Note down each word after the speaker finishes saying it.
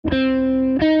It's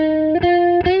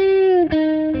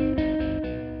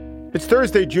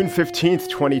Thursday, June 15th,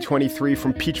 2023.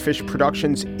 From Peachfish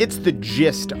Productions, it's The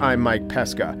Gist. I'm Mike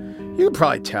Pesca. You can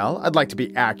probably tell I'd like to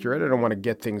be accurate. I don't want to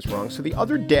get things wrong. So the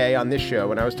other day on this show,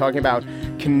 when I was talking about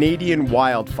Canadian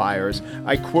wildfires,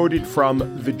 I quoted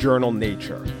from the journal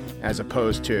Nature, as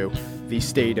opposed to the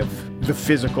state of the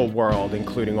physical world,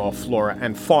 including all flora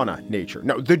and fauna Nature.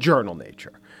 No, the journal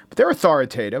Nature. But they're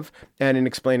authoritative, and in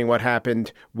explaining what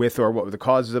happened with or what were the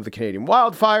causes of the Canadian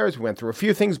wildfires, we went through a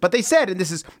few things, but they said, and this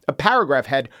is a paragraph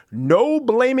head, no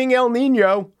blaming El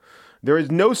Nino. There is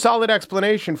no solid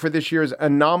explanation for this year's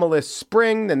anomalous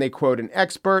spring. Then they quote an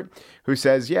expert who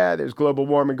says, yeah, there's global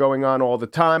warming going on all the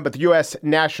time, but the U.S.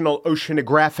 National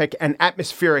Oceanographic and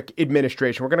Atmospheric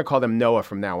Administration, we're going to call them NOAA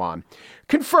from now on,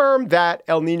 confirmed that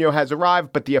El Nino has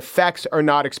arrived, but the effects are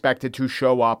not expected to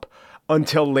show up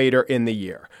until later in the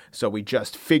year. So we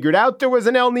just figured out there was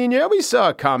an El Nino. We saw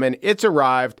it coming. It's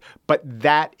arrived, but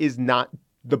that is not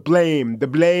the blame. The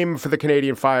blame for the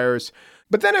Canadian fires.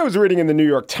 But then I was reading in the New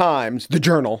York Times, the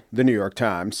journal, the New York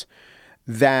Times,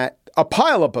 that a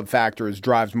pileup of factors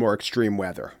drives more extreme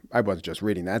weather. I wasn't just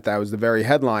reading that. That was the very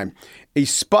headline. A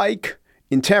spike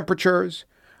in temperatures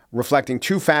reflecting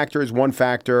two factors. One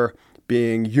factor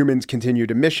being humans'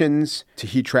 continued emissions to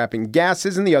heat-trapping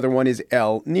gases, and the other one is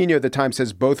El Nino. The Times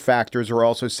says both factors are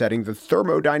also setting the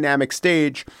thermodynamic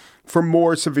stage for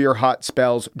more severe hot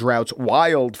spells, droughts,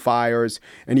 wildfires,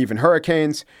 and even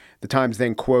hurricanes. The Times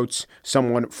then quotes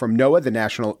someone from NOAA, the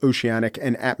National Oceanic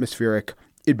and Atmospheric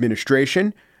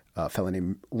Administration, a fellow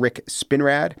named Rick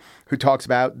Spinrad, who talks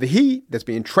about the heat that's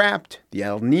being trapped, the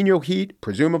El Nino heat,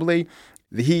 presumably.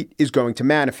 The heat is going to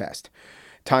manifest.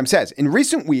 Times says, in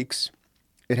recent weeks,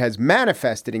 it has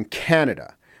manifested in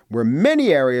Canada, where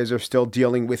many areas are still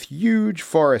dealing with huge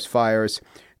forest fires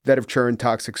that have churned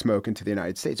toxic smoke into the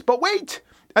United States. But wait,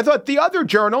 I thought the other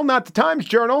journal, not the Times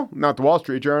Journal, not the Wall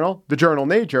Street Journal, the journal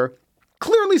Nature,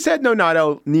 clearly said, no, not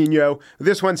El Nino.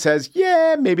 This one says,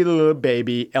 yeah, maybe the little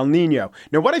baby El Nino.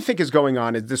 Now, what I think is going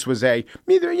on is this was a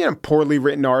either, poorly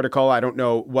written article. I don't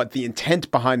know what the intent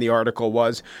behind the article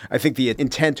was. I think the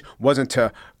intent wasn't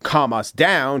to calm us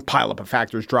down. Pileup of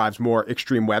factors drives more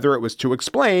extreme weather. It was to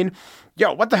explain,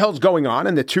 what the hell's going on?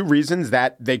 And the two reasons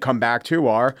that they come back to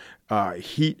are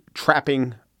heat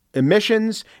trapping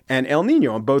emissions and El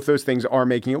Nino, and both those things are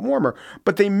making it warmer.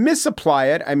 But they misapply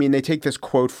it. I mean, they take this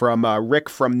quote from Rick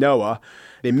from NOAA.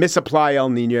 They misapply El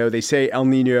Nino. They say El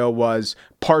Nino was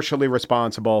partially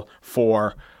responsible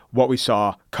for what we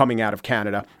saw coming out of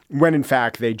Canada, when in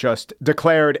fact they just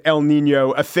declared El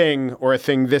Nino a thing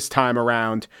this time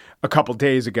around a couple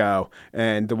days ago,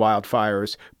 and the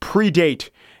wildfires predate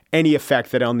any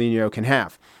effect that El Nino can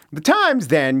have. The Times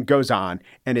then goes on,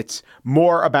 and it's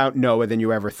more about NOAA than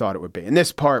you ever thought it would be. And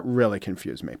this part really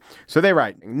confused me. So they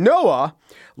write, NOAA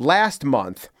last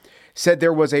month said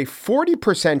there was a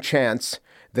 40% chance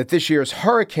that this year's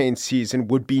hurricane season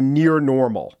would be near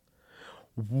normal.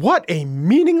 What a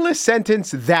meaningless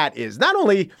sentence that is. Not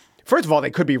only, first of all,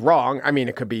 they could be wrong. I mean,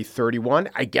 it could be 31.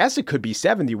 I guess it could be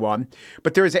 71.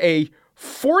 But there's a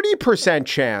 40%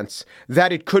 chance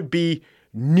that it could be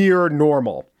near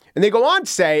normal. And they go on to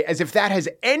say, as if that has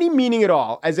any meaning at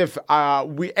all, as if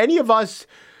any of us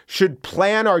should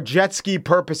plan our jet ski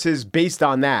purposes based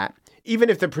on that, even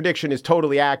if the prediction is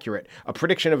totally accurate, a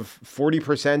prediction of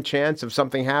 40% chance of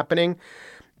something happening.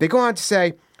 They go on to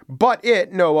say, but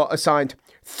NOAA assigned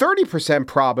 30%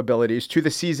 probabilities to the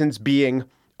seasons being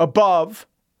above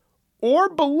or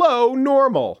below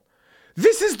normal.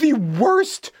 This is the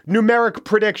worst numeric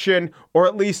prediction, or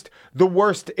at least the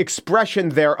worst expression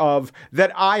thereof,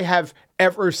 that I have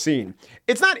ever seen.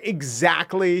 It's not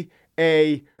exactly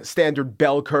a standard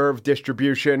bell curve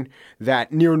distribution,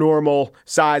 that near normal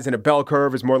size in a bell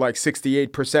curve is more like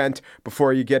 68%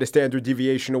 before you get a standard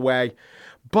deviation away.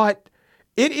 But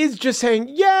it is just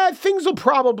saying, things will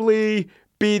probably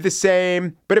be the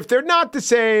same. But if they're not the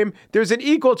same, there's an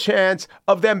equal chance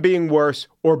of them being worse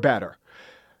or better.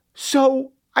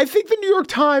 So I think the New York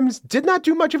Times did not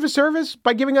do much of a service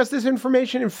by giving us this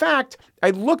information. In fact, I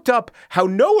looked up how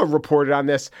NOAA reported on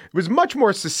this. It was much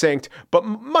more succinct, but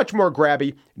much more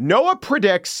grabby. NOAA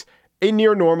predicts a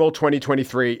near normal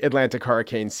 2023 Atlantic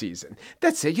hurricane season.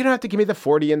 That's it. You don't have to give me the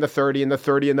 40 and the 30 and the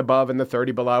 30 and above and the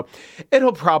 30 below.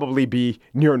 It'll probably be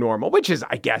near normal, which is,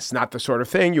 I guess, not the sort of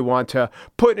thing you want to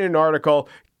put in an article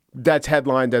that's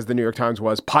headlined, as the New York Times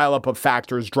was, pileup of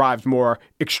factors drives more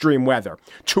extreme weather.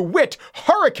 To wit,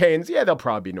 hurricanes, they'll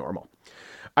probably be normal.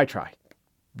 I try.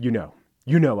 You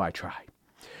know I try.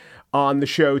 On the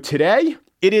show today,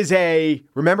 It is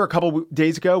remember a couple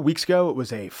weeks ago, it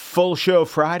was a full show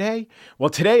Friday. Well,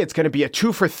 today it's going to be a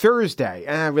 2 for Thursday.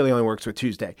 It really only works with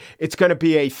Tuesday. It's going to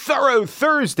be a thorough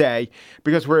Thursday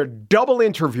because we're double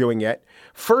interviewing it.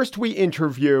 First, we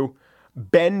interview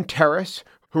Ben Terris,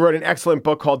 who wrote an excellent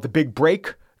book called The Big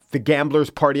Break: The Gamblers,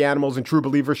 Party Animals, and True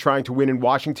Believers Trying to Win in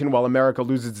Washington While America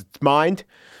Loses Its Mind.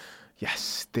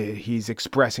 Yes, he's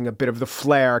expressing a bit of the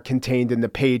flair contained in the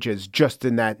pages just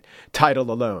in that title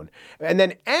alone. And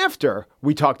then after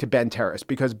we talk to Ben Terris,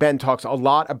 because Ben talks a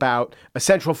lot about a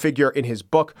central figure in his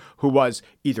book who was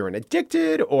either an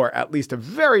addicted or at least a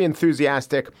very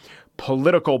enthusiastic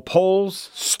political polls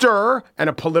stir and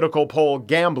a political poll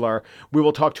gambler, we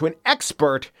will talk to an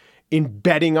expert in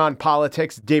betting on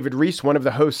politics, David Reese, one of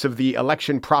the hosts of the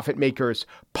Election Profit Makers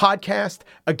podcast.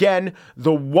 Again,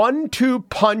 the 1-2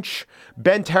 punch,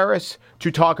 Ben Terris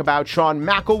to talk about Sean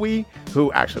McElwee, who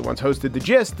actually once hosted The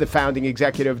Gist, the founding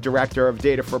executive director of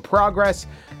Data for Progress.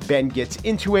 Ben gets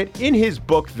into it in his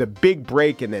book, The Big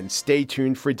Break, and then stay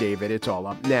tuned for David. It's all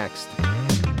up next.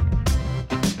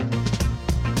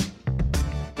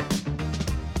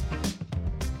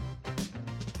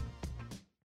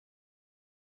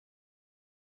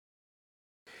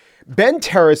 Ben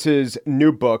Terris's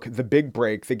new book, The Big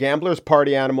Break: The Gamblers,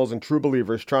 Party Animals, and True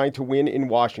Believers Trying to Win in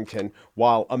Washington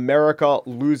While America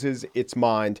Loses Its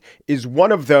Mind, is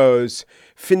one of those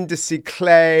fin de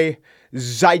siècle,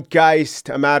 zeitgeist,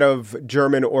 I'm out of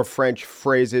German or French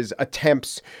phrases,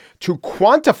 attempts to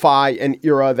quantify an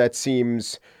era that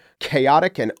seems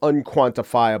chaotic and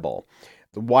unquantifiable.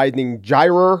 The widening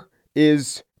gyre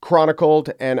is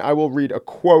chronicled, and I will read a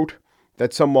quote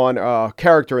that someone, a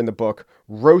character in the book,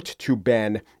 wrote to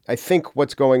Ben. I think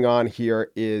what's going on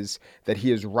here is that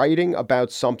he is writing about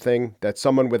something that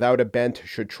someone without a bent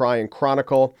should try and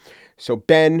chronicle. So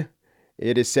Ben,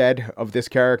 it is said of this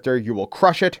character, you will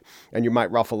crush it and you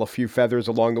might ruffle a few feathers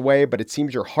along the way, but it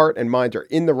seems your heart and mind are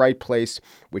in the right place,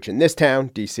 which in this town,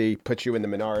 DC, puts you in the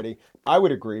minority. I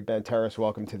would agree. Ben Terris,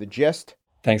 welcome to The Gist.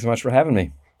 Thanks so much for having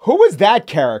me. Who was that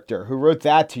character who wrote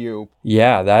that to you?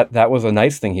 Yeah, that was a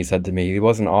nice thing he said to me. He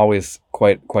wasn't always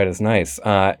quite as nice.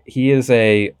 He is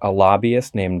a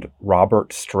lobbyist named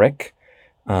Robert Strick,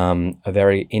 a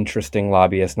very interesting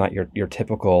lobbyist, not your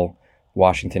typical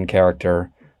Washington character.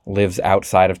 Lives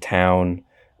outside of town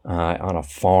on a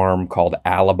farm called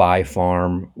Alibi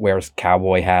Farm, wears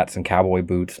cowboy hats and cowboy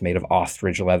boots made of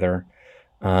ostrich leather.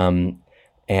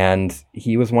 And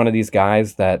he was one of these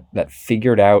guys that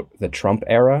figured out the Trump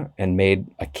era and made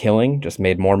a killing, just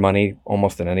made more money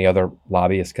almost than any other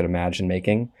lobbyist could imagine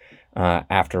making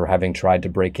after having tried to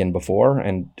break in before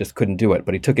and just couldn't do it.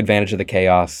 But he took advantage of the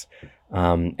chaos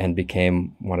and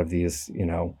became one of these,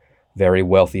 very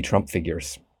wealthy Trump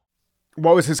figures.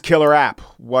 What was his killer app?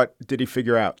 What did he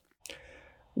figure out?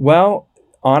 Well,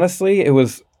 honestly,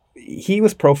 he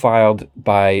was profiled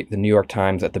by the New York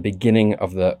Times at the beginning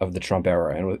of the Trump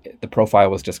era, and the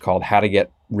profile was just called "How to Get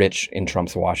Rich in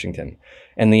Trump's Washington."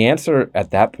 And the answer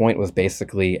at that point was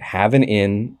basically have an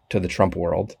in to the Trump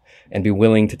world and be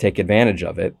willing to take advantage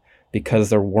of it, because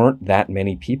there weren't that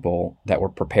many people that were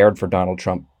prepared for Donald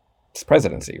Trump's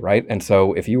presidency, right? And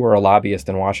so if you were a lobbyist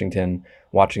in Washington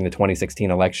watching the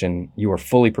 2016 election, you were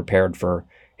fully prepared for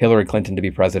Hillary Clinton to be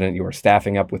president. You were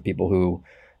staffing up with people who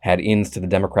had ins to the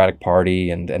Democratic Party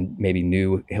and maybe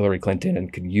knew Hillary Clinton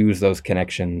and could use those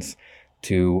connections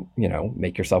to,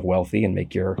 make yourself wealthy and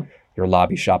make your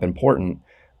lobby shop important.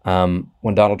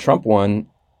 When Donald Trump won,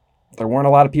 there weren't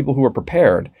a lot of people who were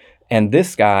prepared. And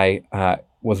this guy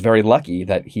was very lucky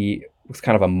that he was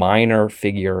kind of a minor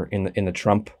figure in the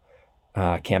Trump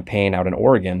campaign out in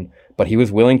Oregon, but he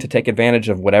was willing to take advantage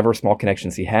of whatever small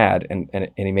connections he had, and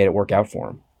he made it work out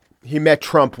for him. He met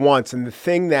Trump once, and the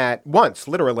thing that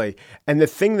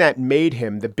made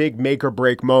him the big make or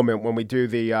break moment when we do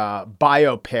the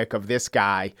biopic of this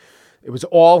guy, it was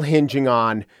all hinging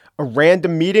on a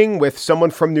random meeting with someone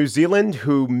from New Zealand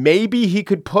who maybe he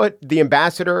could put the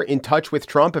ambassador in touch with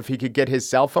Trump if he could get his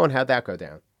cell phone. How'd that go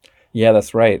down? Yeah,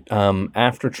 that's right.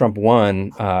 After Trump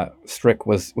won, Strick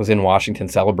was in Washington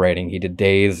celebrating. He did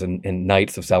days and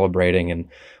nights of celebrating and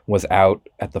was out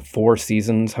at the Four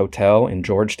Seasons Hotel in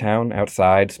Georgetown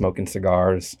outside smoking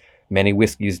cigars, many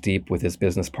whiskeys deep with his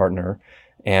business partner.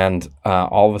 And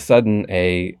all of a sudden,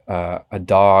 a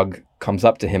dog comes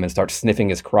up to him and starts sniffing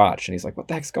his crotch. And he's like, what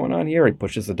the heck's going on here? He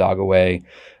pushes the dog away.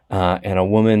 And a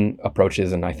woman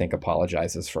approaches and I think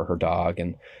apologizes for her dog.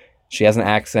 And she has an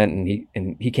accent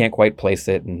and he can't quite place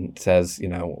it and says,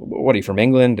 what are you, from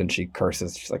England? And she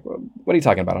curses. She's like, well, what are you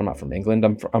talking about? I'm not from England.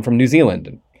 I'm from New Zealand.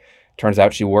 And turns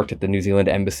out she worked at the New Zealand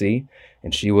embassy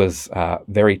and she was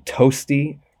very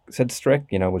toasty, said Strick,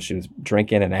 when she was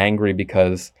drinking and angry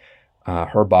because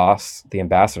her boss, the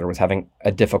ambassador, was having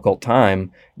a difficult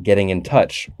time getting in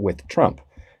touch with Trump.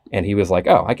 And he was like,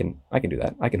 oh, I can do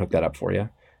that. I can hook that up for you.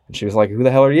 And she was like, who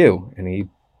the hell are you? And he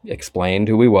explained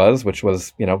who he was, which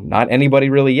was, not anybody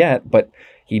really yet, but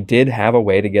he did have a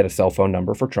way to get a cell phone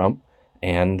number for Trump,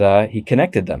 and he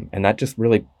connected them. And that just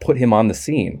really put him on the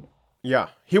scene. Yeah,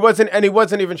 he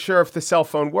wasn't even sure if the cell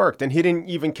phone worked, and he didn't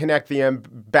even connect the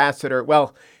ambassador.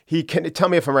 Well, tell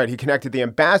me if I'm right. He connected the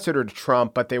ambassador to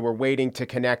Trump, but they were waiting to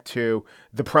connect to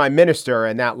the prime minister,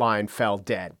 and that line fell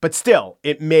dead. But still,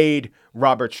 it made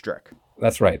Robert Strick.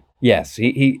 That's right. Yes,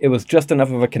 it was just enough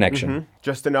of a connection. Mm-hmm.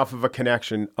 Just enough of a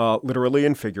connection, literally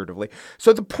and figuratively.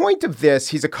 So the point of this,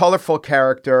 he's a colorful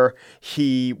character.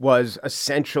 He was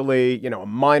essentially, a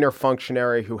minor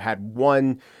functionary who had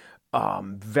one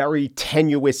very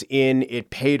tenuous in. It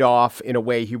paid off in a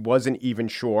way he wasn't even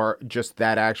sure, just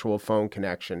that actual phone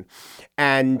connection.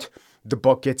 And the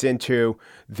book gets into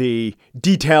the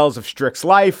details of Strick's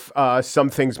life,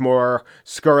 some things more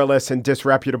scurrilous and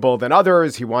disreputable than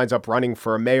others. He winds up running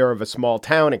for a mayor of a small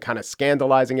town and kind of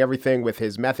scandalizing everything with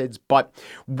his methods. But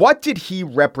what did he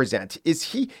represent?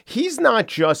 He's not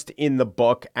just in the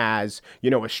book as,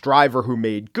 a striver who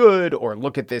made good, or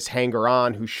look at this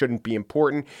hanger-on who shouldn't be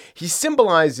important. He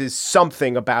symbolizes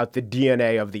something about the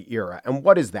DNA of the era. And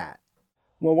what is that?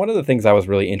 Well, one of the things I was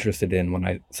really interested in when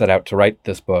I set out to write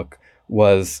this book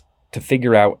was to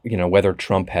figure out, whether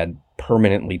Trump had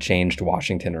permanently changed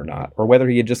Washington or not, or whether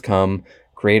he had just come,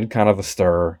 created kind of a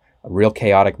stir, a real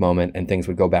chaotic moment, and things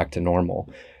would go back to normal.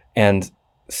 And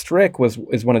Strick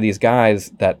is one of these guys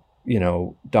that,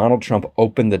 Donald Trump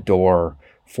opened the door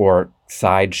for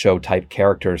sideshow type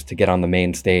characters to get on the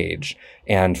main stage.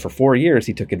 And for 4 years,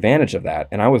 he took advantage of that.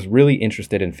 And I was really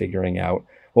interested in figuring out,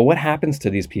 well, what happens to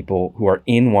these people who are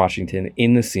in Washington,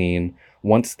 in the scene,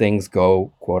 once things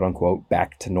go, quote unquote,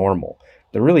 back to normal?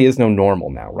 There really is no normal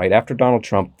now, right? After Donald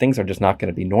Trump, things are just not going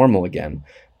to be normal again.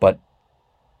 But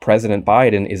President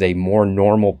Biden is a more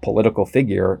normal political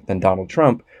figure than Donald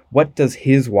Trump. What does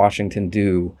his Washington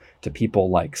do to people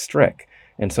like Strick?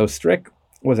 And so Strick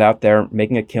was out there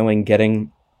making a killing,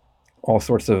 getting all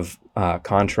sorts of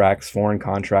contracts, foreign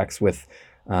contracts with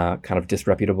kind of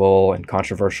disreputable and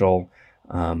controversial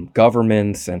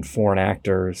governments and foreign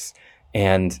actors.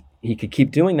 And he could keep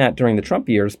doing that during the Trump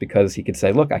years because he could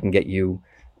say, look, I can get you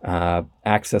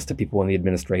access to people in the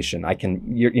administration. I can,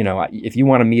 if you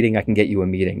want a meeting, I can get you a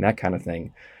meeting, that kind of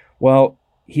thing. Well,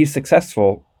 he's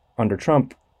successful under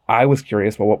Trump. I was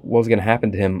curious, well, what was going to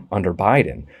happen to him under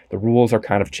Biden? The rules are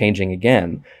kind of changing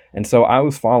again. And so I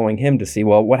was following him to see,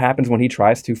 well, what happens when he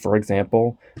tries to, for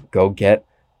example, go get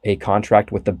a contract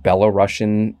with the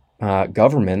Belarusian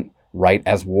government right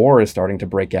as war is starting to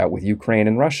break out with Ukraine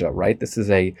and Russia, right?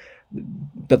 Belarus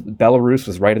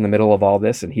was right in the middle of all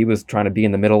this, and he was trying to be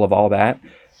in the middle of all that.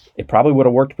 It probably would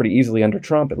have worked pretty easily under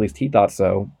Trump, at least he thought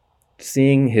so.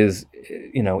 Seeing his,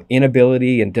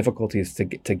 inability and difficulties to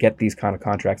get these kind of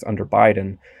contracts under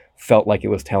Biden felt like it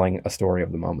was telling a story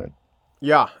of the moment.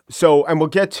 Yeah. So, and we'll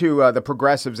get to the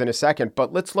progressives in a second,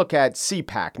 but let's look at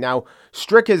CPAC. Now,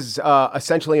 Strick is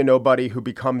essentially a nobody who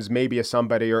becomes maybe a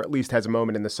somebody, or at least has a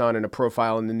moment in the sun and a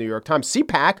profile in the New York Times.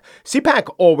 CPAC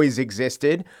always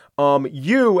existed.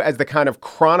 You, as the kind of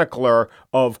chronicler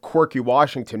of quirky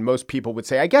Washington, most people would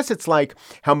say, I guess it's like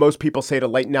how most people say to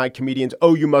late night comedians,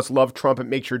 oh, you must love Trump. It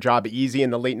makes your job easy.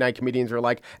 And the late night comedians are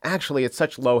like, actually, it's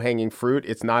such low hanging fruit.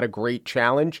 It's not a great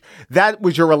challenge. That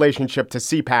was your relationship to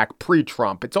CPAC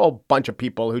pre-Trump. It's all a bunch of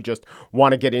people who just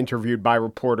want to get interviewed by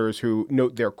reporters who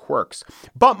note their quirks.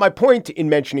 But my point in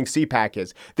mentioning CPAC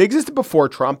is they existed before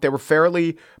Trump. They were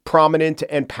fairly prominent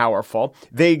and powerful.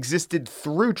 They existed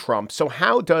through Trump. So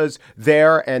how does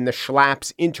their and the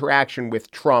Schlapp's interaction with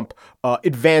Trump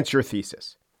advance your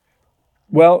thesis?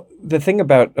 Well, the thing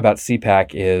about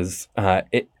CPAC is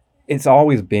it's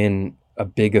always been a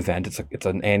big event. It's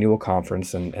an annual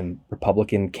conference, and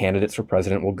Republican candidates for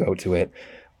president will go to it.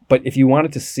 But if you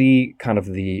wanted to see kind of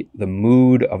the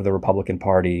mood of the Republican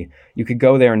Party, you could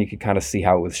go there and you could kind of see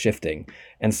how it was shifting.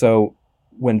 And so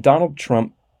when Donald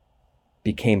Trump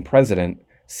became president,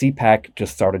 CPAC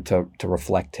just started to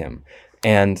reflect him.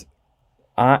 And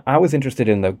I was interested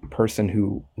in the person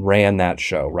who ran that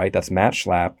show, right? That's Matt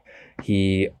Schlapp.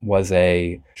 He was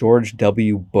a George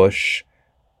W. Bush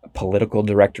political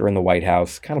director in the White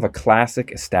House, kind of a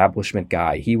classic establishment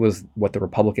guy. He was what the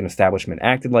Republican establishment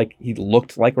acted like. He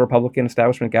looked like a Republican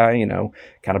establishment guy,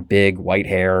 kind of big white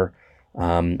hair.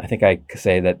 I think I could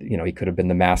say that, he could have been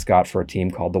the mascot for a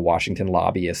team called the Washington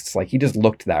Lobbyists. Like, he just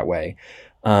looked that way.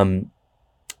 And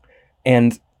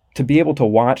to be able to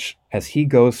watch as he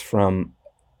goes from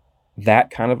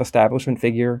that kind of establishment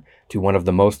figure to one of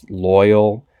the most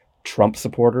loyal Trump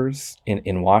supporters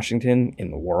in Washington,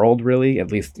 in the world, really,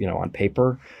 at least, on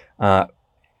paper,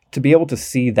 to be able to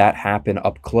see that happen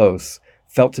up close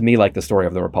felt to me like the story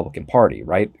of the Republican Party,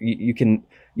 right?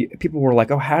 People were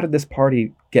like, oh, how did this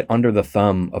party get under the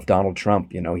thumb of Donald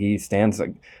Trump? He stands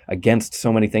against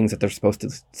so many things that they're supposed to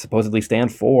supposedly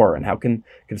stand for. And how can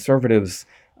conservatives,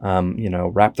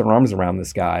 wrap their arms around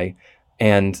this guy?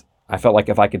 And I felt like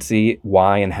if I could see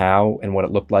why and how and what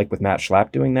it looked like with Matt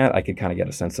Schlapp doing that, I could kind of get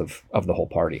a sense of the whole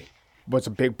party. Was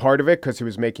a big part of it because he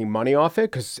was making money off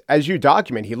it? Because as you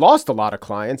document, he lost a lot of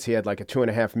clients. He had like a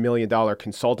 $2.5 million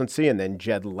consultancy, and then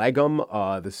Jed Legum,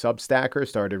 the Substacker,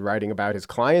 started writing about his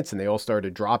clients, and they all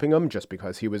started dropping him just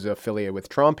because he was affiliated with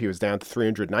Trump. He was down to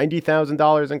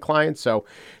 $390,000 in clients. So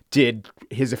did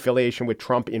his affiliation with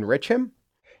Trump enrich him?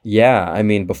 Yeah. I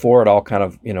mean, before it all kind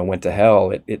of, went to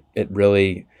hell, it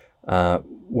really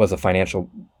was a financial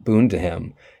boon to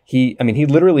him. He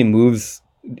literally moves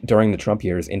during the Trump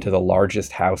years into the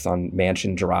largest house on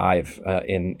Mansion Drive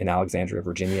in Alexandria,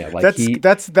 Virginia.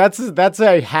 That's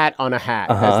a hat on a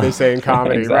hat, as they say in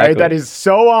comedy, exactly. Right? That is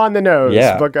so on the nose.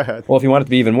 Yeah. But go ahead. Well, if you want it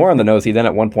to be even more on the nose, he then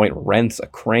at one point rents a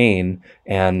crane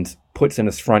and puts in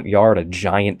his front yard a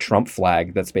giant Trump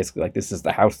flag that's basically like, this is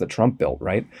the house that Trump built,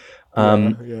 right?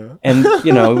 And,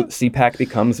 CPAC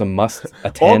becomes a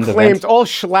must-attend event. All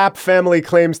Schlapp family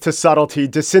claims to subtlety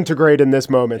disintegrate in this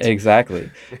moment.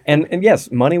 Exactly. And yes,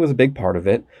 money was a big part of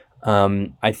it.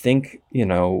 I think,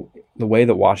 the way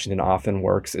that Washington often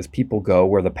works is people go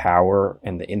where the power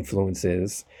and the influence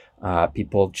is.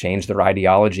 People change their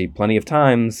ideology plenty of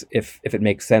times if it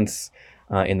makes sense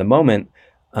in the moment.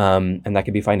 And that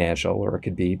could be financial, or it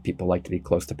could be people like to be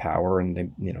close to power and they,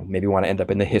 maybe want to end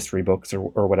up in the history books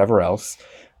or whatever else.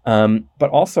 But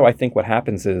also I think what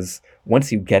happens is once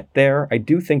you get there, I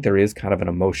do think there is kind of an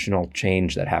emotional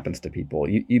change that happens to people.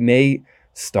 You may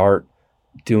start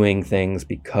doing things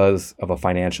because of a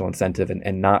financial incentive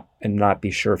and not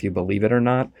be sure if you believe it or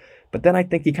not. But then I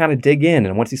think you kind of dig in,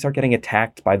 and once you start getting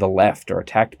attacked by the left or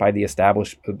attacked by the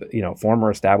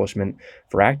former establishment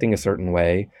for acting a certain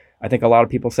way, I think a lot of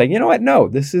people say, you know what? No,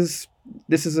 this is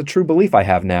a true belief I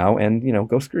have now, and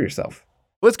go screw yourself.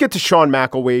 Let's get to Sean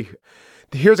McElwee.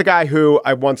 Here's a guy who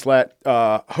I once let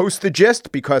host The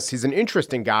Gist because he's an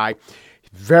interesting guy.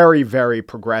 Very, very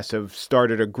progressive.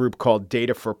 Started a group called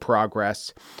Data for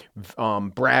Progress.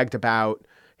 Bragged about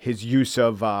his use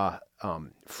of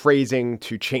phrasing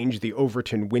to change the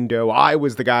Overton window. I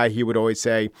was the guy, he would always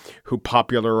say, who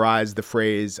popularized the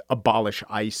phrase abolish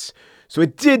ICE. So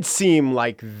it did seem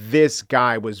like this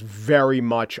guy was very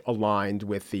much aligned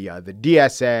with the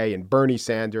DSA and Bernie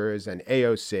Sanders and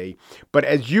AOC. But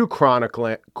as you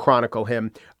chronicle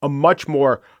him, a much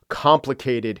more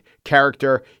complicated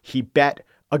character. He bet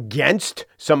against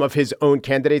some of his own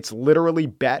candidates, literally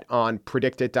bet on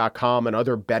Predictit.com and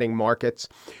other betting markets.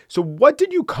 So what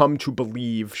did you come to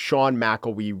believe Sean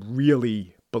McElwee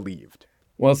really believed?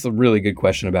 Well, it's a really good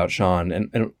question about Sean.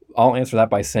 And I'll answer that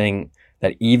by saying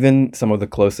that even some of the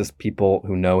closest people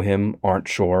who know him aren't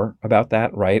sure about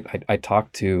that, right? I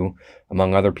talked to,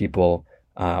 among other people,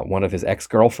 one of his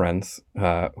ex-girlfriends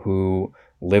who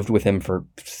lived with him for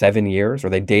 7 years, or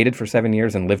they dated for 7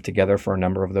 years and lived together for a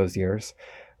number of those years.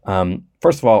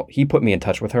 First of all, he put me in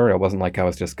touch with her. It wasn't like I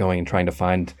was just going and trying to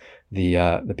find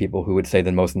the people who would say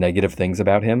the most negative things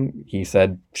about him. He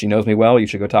said, she knows me well, you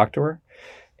should go talk to her.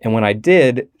 And when I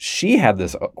did, she had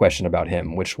this question about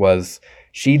him, which was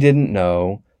she didn't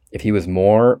know if he was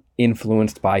more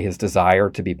influenced by his desire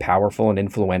to be powerful and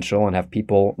influential and have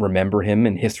people remember him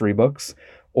in history books,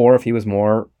 or if he was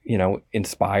more,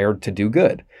 inspired to do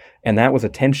good. And that was a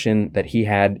tension that he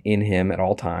had in him at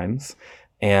all times.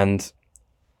 And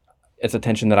it's a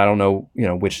tension that I don't know,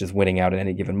 which is winning out at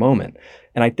any given moment.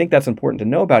 And I think that's important to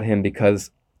know about him because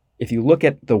if you look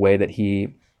at the way that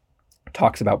he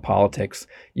talks about politics,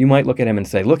 you might look at him and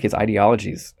say, look, his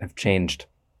ideologies have changed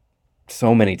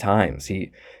so many times.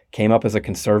 He came up as a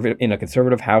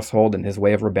conservative household, and his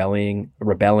way of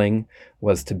rebelling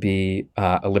was to be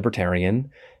a libertarian.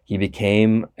 He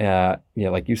became,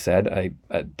 like you said,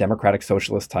 a democratic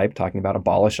socialist type, talking about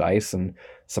abolish ICE and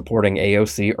supporting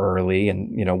AOC early,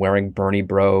 and wearing Bernie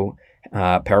bro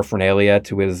paraphernalia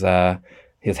to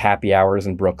his happy hours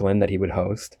in Brooklyn that he would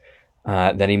host.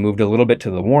 Then he moved a little bit to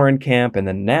the Warren camp, and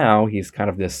then now he's kind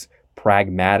of this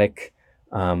pragmatic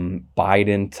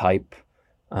Biden type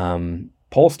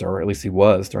pollster, or at least he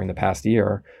was during the past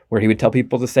year, where he would tell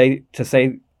people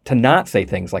to not say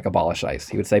things like abolish ICE.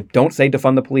 He would say, don't say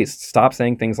defund the police. Stop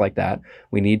saying things like that.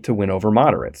 We need to win over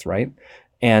moderates, right?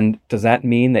 And does that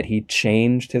mean that he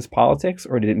changed his politics,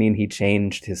 or did it mean he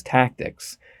changed his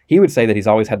tactics? He would say that he's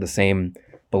always had the same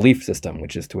belief system,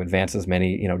 which is to advance as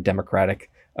many,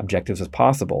 democratic objectives as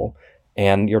possible.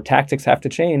 And your tactics have to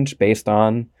change based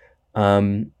on,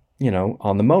 on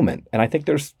the moment. And I think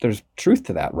there's truth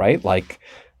to that, right? Like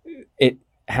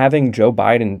having Joe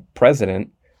Biden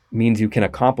president means you can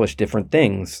accomplish different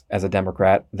things as a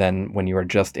Democrat than when you are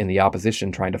just in the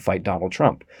opposition trying to fight Donald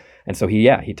Trump. And so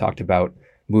he talked about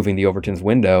moving the Overton's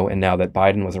window, and now that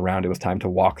Biden was around, it was time to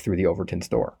walk through the Overton's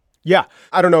door. Yeah.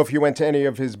 I don't know if you went to any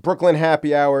of his Brooklyn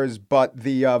happy hours, but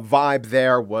the vibe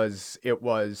there was a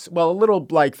little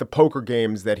like the poker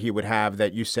games that he would have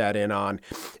that you sat in on.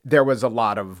 There was a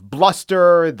lot of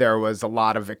bluster. There was a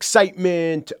lot of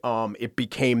excitement. It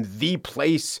became the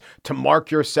place to mark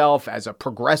yourself as a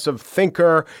progressive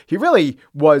thinker. He really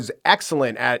was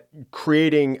excellent at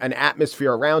creating an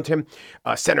atmosphere around him.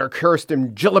 Senator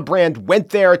Kirsten Gillibrand went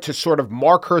there to sort of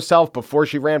mark herself before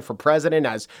she ran for president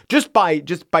as just by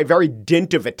very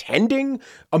dint of attending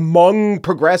among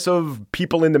progressive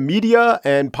people in the media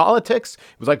and politics.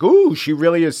 It was like, ooh, she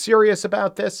really is serious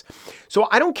about this. So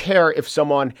I don't care if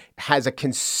someone has a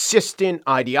consistent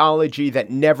ideology that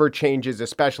never changes,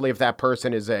 especially if that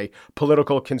person is a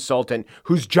political consultant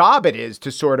whose job it is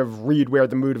to sort of read where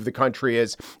the mood of the country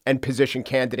is and position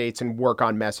candidates and work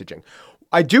on messaging.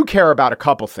 I do care about a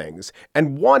couple things.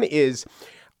 And one is,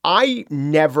 I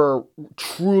never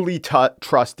truly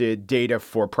trusted Data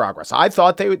for Progress. I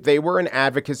thought they were an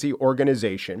advocacy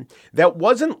organization that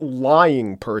wasn't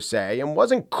lying per se and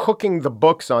wasn't cooking the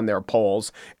books on their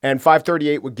polls. And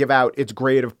 538 would give out its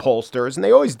grade of pollsters, and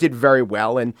they always did very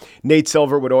well. And Nate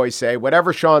Silver would always say,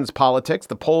 whatever Sean's politics,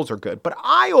 the polls are good. But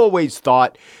I always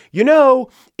thought,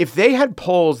 if they had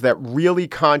polls that really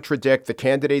contradict the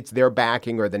candidates they're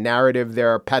backing or the narrative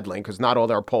they're peddling, because not all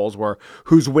their polls were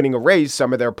who's winning a race,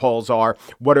 some of their polls are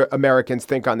what do Americans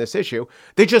think on this issue,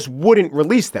 they just wouldn't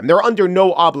release them. They're under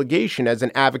no obligation as an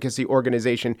advocacy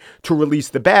organization to release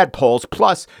the bad polls.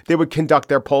 Plus, they would conduct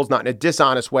their polls not in a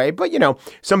dishonest way, but,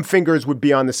 some fingers would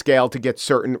be on the scale to get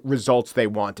certain results they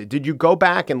wanted. Did you go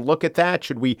back and look at that?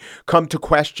 Should we come to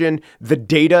question the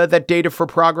data that Data for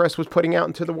Progress was putting out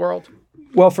into the world?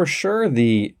 Well, for sure,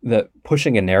 the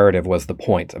pushing a narrative was the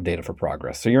point of Data for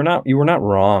Progress. So you were not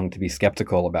wrong to be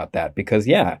skeptical about that, because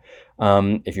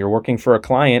if you're working for a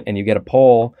client and you get a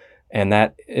poll and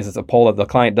that is a poll that the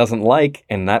client doesn't like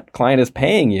and that client is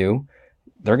paying you,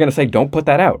 they're going to say, don't put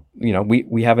that out.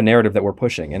 We have a narrative that we're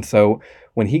pushing. And so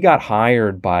when he got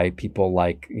hired by people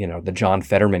like, the John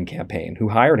Fetterman campaign, who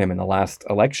hired him in the last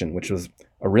election, which was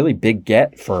a really big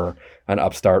get for an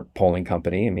upstart polling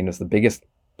company. I mean, it's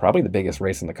probably the biggest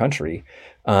race in the country.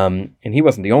 And he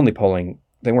wasn't the only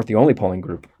they weren't the only polling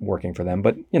group working for them,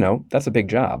 but that's a big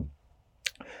job.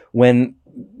 When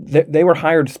they were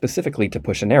hired specifically to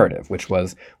push a narrative, which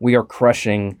was, we are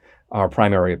crushing our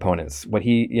primary opponents. What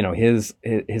his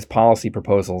policy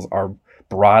proposals are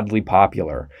broadly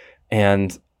popular.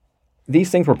 And these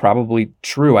things were probably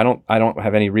true. I don't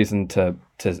have any reason to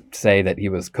say that he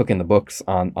was cooking the books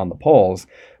on the polls.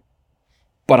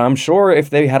 But I'm sure if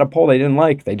they had a poll they didn't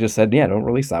like, they just said, don't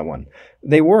release that one.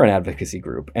 They were an advocacy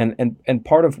group. And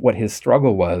part of what his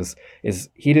struggle is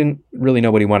he didn't really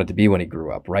know what he wanted to be when he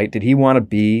grew up, right? Did he want to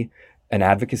be an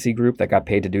advocacy group that got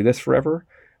paid to do this forever?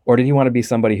 Or did he want to be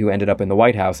somebody who ended up in the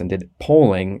White House and did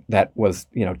polling that was,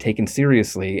 taken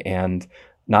seriously and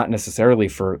not necessarily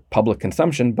for public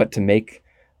consumption, but to make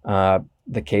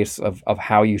the case of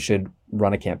how you should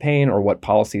run a campaign or what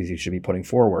policies you should be putting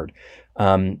forward?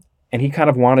 And he kind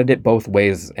of wanted it both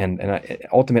ways, and it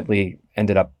ultimately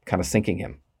ended up kind of sinking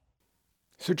him.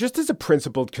 So just as a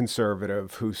principled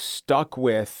conservative who stuck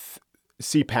with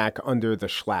CPAC under the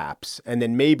schlaps and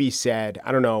then maybe said,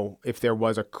 I don't know if there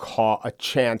was a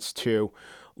chance to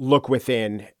look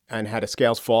within and had a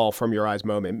scales fall from your eyes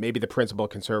moment, maybe the principled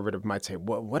conservative might say,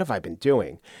 what have I been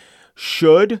doing?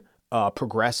 Should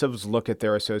progressives look at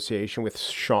their association with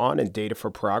Sean and Data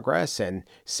for Progress and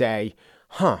say,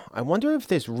 I wonder if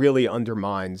this really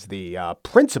undermines the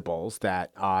principles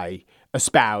that I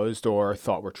espoused or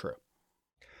thought were true?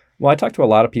 Well, I talked to a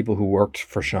lot of people who worked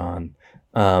for Sean,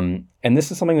 and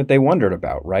this is something that they wondered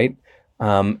about, right?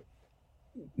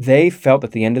 They felt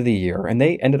at the end of the year, and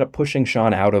they ended up pushing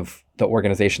Sean out of the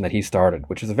organization that he started,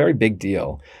 which is a very big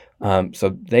deal.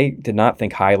 So they did not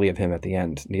think highly of him at the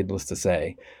end, needless to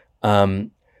say.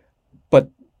 But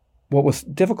what was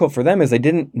difficult for them is they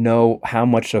didn't know how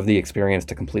much of the experience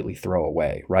to completely throw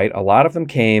away, right? A lot of them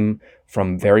came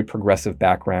from very progressive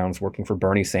backgrounds, working for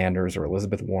Bernie Sanders or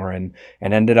Elizabeth Warren,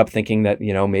 and ended up thinking that,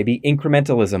 maybe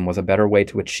incrementalism was a better way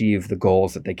to achieve the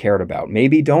goals that they cared about.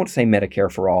 Maybe don't say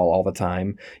Medicare for all the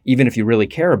time, even if you really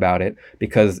care about it,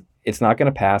 because it's not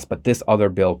going to pass, but this other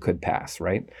bill could pass,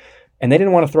 right? And they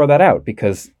didn't want to throw that out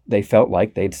because they felt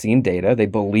like they'd seen data. They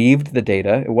believed the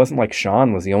data. It wasn't like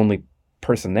Sean was the only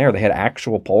person there. They had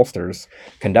actual pollsters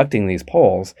conducting these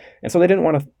polls. And so they didn't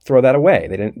want to throw that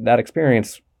away. That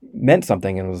experience meant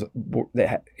something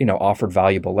and offered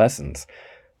valuable lessons.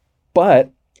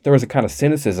 But there was a kind of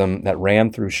cynicism that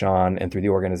ran through Sean and through the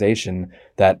organization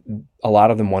that a lot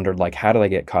of them wondered, like, how do they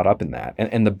get caught up in that?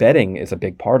 And the betting is a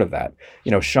big part of that.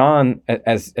 Sean,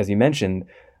 as you mentioned,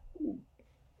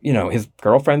 his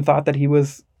girlfriend thought that he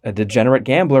was a degenerate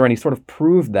gambler, and he sort of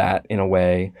proved that in a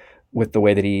way with the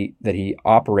way that he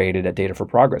operated at Data for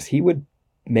Progress. He would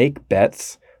make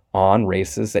bets on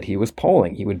races that he was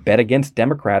polling. He would bet against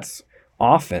Democrats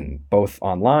often, both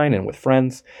online and with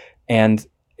friends. And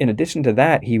in addition to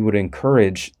that, he would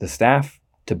encourage the staff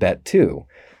to bet too.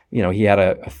 He had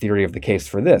a theory of the case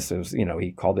for this. It was,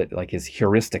 he called it like his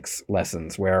heuristics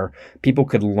lessons, where people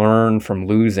could learn from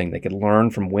losing. They could learn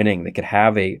from winning. They could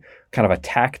have a kind of a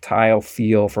tactile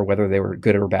feel for whether they were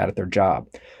good or bad at their job.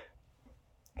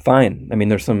 Fine. I mean,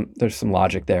 there's some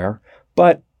logic there,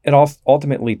 but it also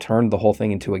ultimately turned the whole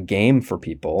thing into a game for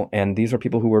people. And these are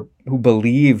people who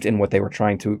believed in what they were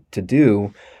trying to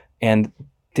do. And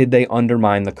did they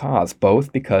undermine the cause?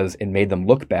 Both because it made them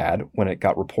look bad when it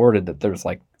got reported that there's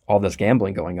like all this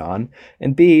gambling going on.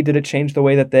 And B, did it change the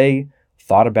way that they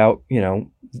thought about,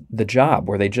 the job?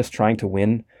 Were they just trying to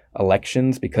win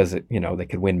elections because, they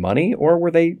could win money? Or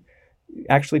were they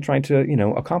actually trying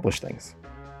to, accomplish things?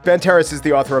 Ben Terris is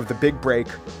the author of The Big Break,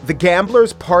 The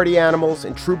Gamblers, Party Animals,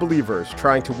 and True Believers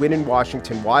Trying to Win in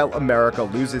Washington While America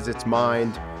Loses Its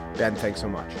Mind. Ben, thanks so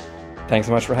much. Thanks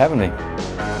so much for having me.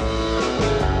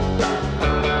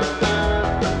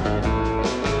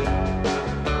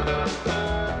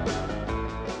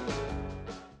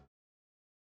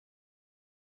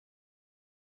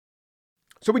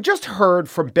 So we just heard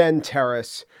from Ben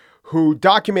Terris, who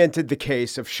documented the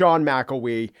case of Sean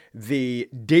McElwee, the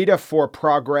Data for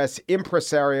Progress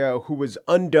impresario who was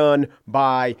undone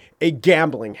by a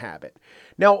gambling habit.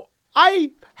 Now,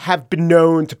 I have been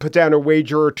known to put down a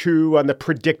wager or two on the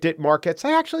PredictIt markets.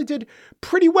 I actually did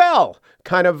pretty well,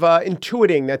 kind of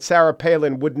intuiting that Sarah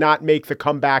Palin would not make the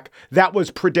comeback that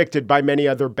was predicted by many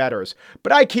other bettors.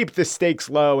 But I keep the stakes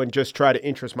low and just try to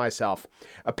interest myself.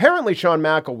 Apparently, Sean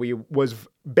McElwee was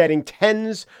betting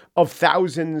tens of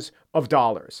thousands of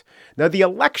dollars. Now, the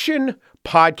election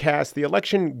podcast, the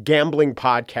election gambling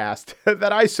podcast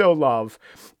that I so love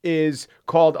is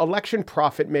called Election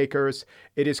Profit Makers.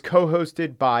 It is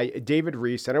co-hosted by David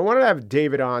Rees, and I wanted to have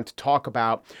David on to talk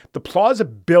about the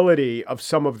plausibility of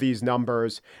some of these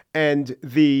numbers and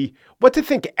what to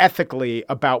think ethically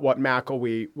about what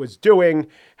McElwee was doing.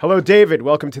 Hello, David.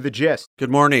 Welcome to The Gist.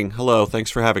 Good morning. Hello. Thanks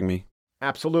for having me.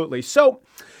 Absolutely. So,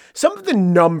 some of the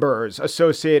numbers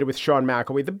associated with Sean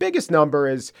McElwee, the biggest number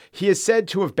is he is said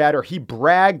to have bet, or he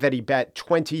bragged that he bet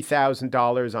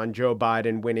 $20,000 on Joe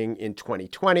Biden winning in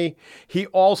 2020. He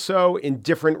also, in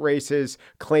different races,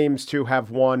 claims to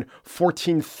have won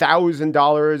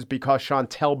 $14,000 because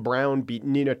Shontel Brown beat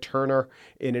Nina Turner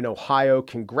in an Ohio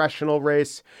congressional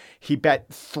race. He bet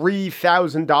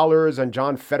 $3,000 on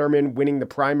John Fetterman winning the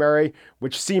primary,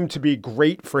 which seemed to be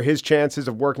great for his chances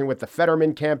of working with the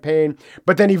Fetterman campaign.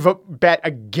 But then he bet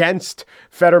against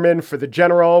Fetterman for the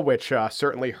general, which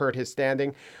certainly hurt his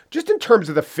standing. Just in terms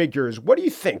of the figures, what do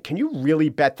you think? Can you really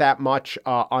bet that much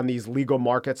on these legal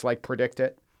markets like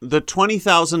PredictIt? The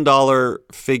 $20,000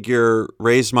 figure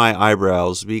raised my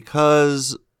eyebrows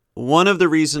because one of the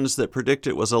reasons that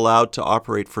PredictIt was allowed to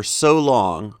operate for so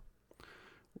long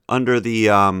under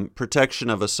the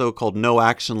protection of a so-called no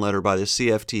action letter by the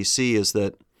CFTC is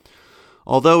that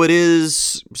although it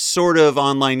is sort of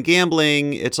online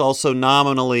gambling, it's also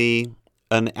nominally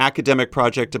an academic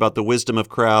project about the wisdom of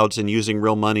crowds and using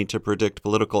real money to predict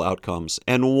political outcomes.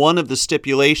 And one of the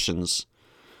stipulations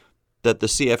that the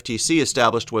CFTC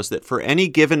established was that for any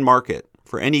given market,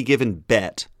 for any given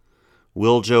bet,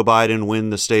 will Joe Biden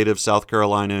win the state of South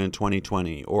Carolina in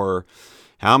 2020? Or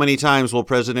how many times will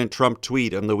President Trump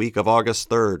tweet on the week of August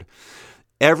 3rd?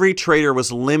 Every trader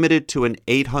was limited to an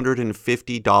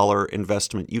 $850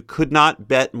 investment. You could not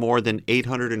bet more than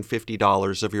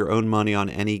 $850 of your own money on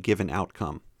any given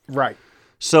outcome. Right.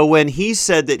 So when he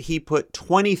said that he put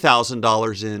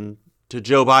 $20,000 in to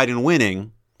Joe Biden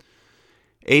winning,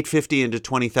 850 into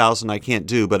 20,000 I can't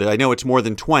do, but I know it's more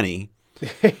than 20.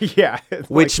 Yeah. It's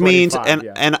Which like means,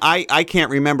 25, and I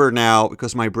can't remember now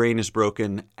because my brain is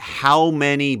broken, how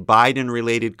many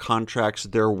Biden-related contracts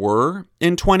there were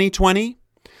in 2020.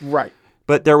 Right.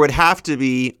 But there would have to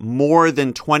be more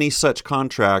than 20 such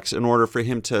contracts in order for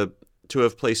him to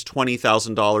have placed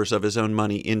 $20,000 of his own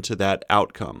money into that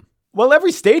outcome. Well,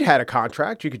 every state had a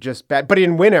contract. You could just bet, but he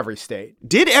didn't win every state.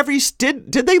 Did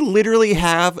they literally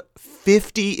have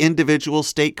 50 individual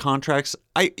state contracts?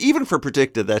 Even for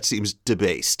Predicted, that seems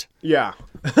debased. Yeah.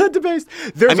 Debased.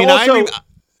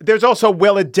 There's also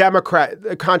will a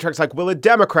Democrat contracts like will a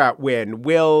Democrat win?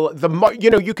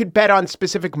 You could bet on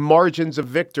specific margins of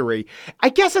victory. I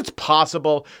guess it's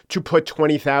possible to put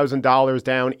 $20,000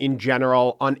 down in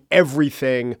general on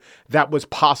everything that was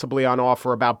possibly on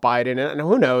offer about Biden. And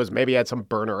who knows, maybe he had some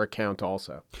burner account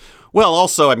also. Well,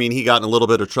 also, I mean, he got in a little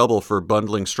bit of trouble for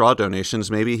bundling straw donations.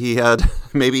 Maybe he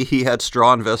had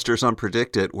straw investors on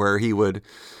Predicted where he would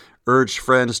urge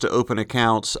friends to open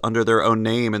accounts under their own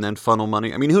name and then funnel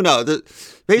money. I mean, who knows?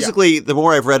 Basically, The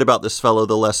more I've read about this fellow,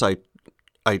 the less I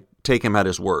take him at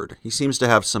his word. He seems to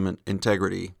have some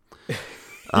integrity.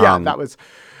 That was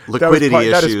liquidity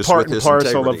issues that is part with and his parcel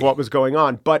integrity. of what was going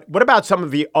on. But what about some of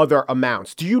the other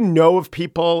amounts? Do you know of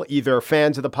people, either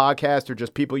fans of the podcast or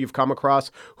just people you've come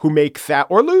across, who make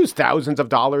or lose thousands of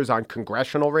dollars on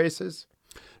congressional races?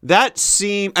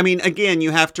 Again,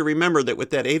 you have to remember that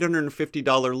with that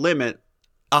 $850 limit,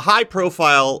 a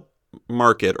high-profile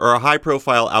market or a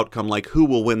high-profile outcome like who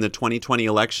will win the 2020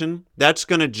 election, that's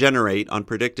going to generate on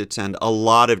Predicted's end a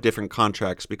lot of different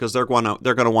contracts because they're going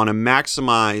to want to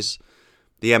maximize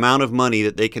the amount of money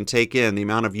that they can take in, the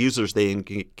amount of users they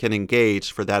can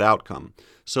engage for that outcome.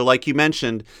 So like you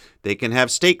mentioned, they can have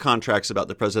state contracts about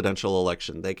the presidential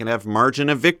election. They can have margin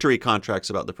of victory contracts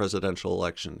about the presidential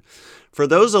election. For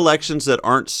those elections that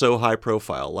aren't so high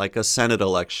profile, like a Senate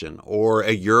election or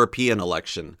a European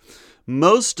election,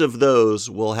 most of those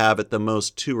will have at the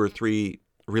most 2 or 3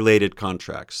 related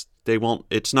contracts.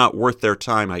 It's not worth their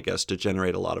time, I guess, to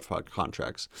generate a lot of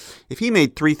contracts. If he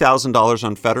made $3,000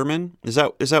 on Fetterman, is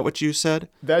that what you said?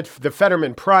 That's the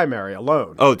Fetterman primary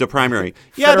alone. Oh, the primary.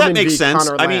 Yeah, Fetterman that makes v. sense.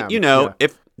 Conor I mean, Lamb.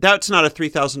 if that's not a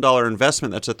 $3,000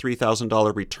 investment, that's a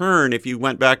 $3,000 return. If you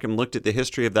went back and looked at the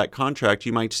history of that contract,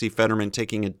 you might see Fetterman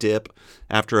taking a dip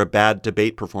after a bad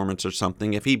debate performance or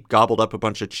something. If he gobbled up a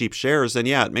bunch of cheap shares, then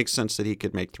yeah, it makes sense that he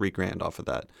could make $3,000 off of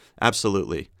that.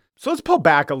 Absolutely. So let's pull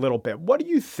back a little bit. What do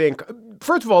you think?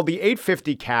 First of all, the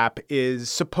 850 cap is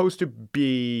supposed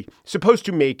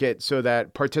to make it so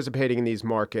that participating in these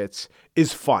markets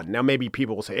is fun. Now, maybe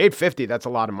people will say 850, that's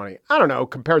a lot of money. I don't know.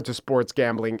 Compared to sports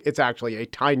gambling, it's actually a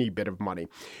tiny bit of money.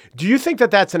 Do you think that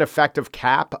that's an effective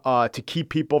cap to keep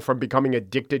people from becoming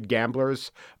addicted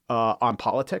gamblers on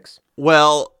politics?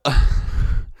 Well,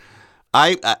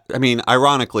 I mean,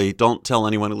 ironically, don't tell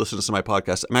anyone who listens to my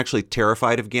podcast, I'm actually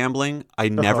terrified of gambling. I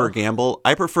never gamble.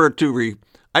 I prefer to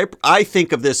I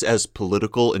think of this as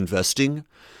political investing.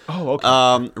 Oh,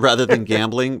 okay. Rather than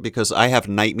gambling, because I have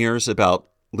nightmares about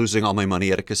losing all my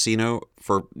money at a casino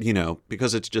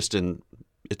because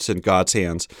it's in God's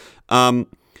hands.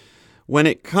 When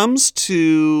it comes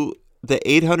to the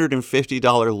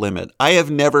 $850 limit, I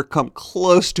have never come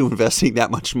close to investing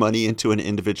that much money into an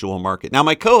individual market. Now,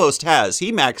 my co-host has.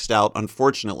 He maxed out,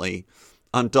 unfortunately,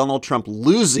 on Donald Trump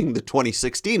losing the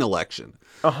 2016 election.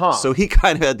 So he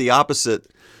kind of had the opposite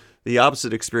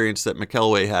experience that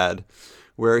McElway had,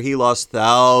 where he lost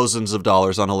thousands of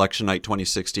dollars on election night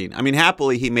 2016. I mean,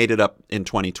 happily, he made it up in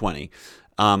 2020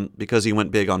 because he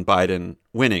went big on Biden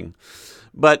winning.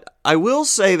 But I will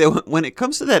say that when it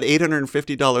comes to that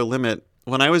 $850 limit,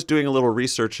 when I was doing a little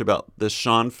research about this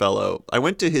Sean fellow, I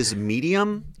went to his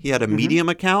Medium. He had a Medium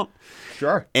account.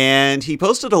 Sure. And he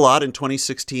posted a lot in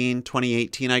 2016,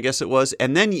 2018, I guess it was.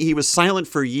 And then he was silent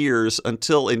for years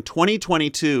until in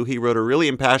 2022, he wrote a really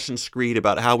impassioned screed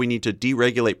about how we need to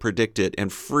deregulate Predicted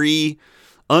and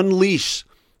unleash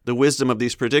the wisdom of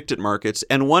these Predicted markets.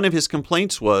 And one of his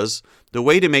complaints was the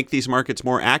way to make these markets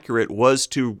more accurate was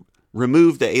to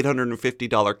remove the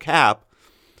 $850 cap,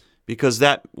 because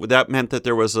that meant that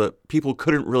there was people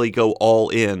couldn't really go all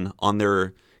in on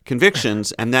their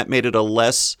convictions, and that made it a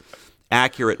less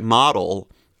accurate model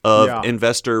of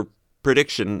investor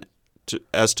prediction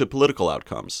as to political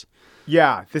outcomes.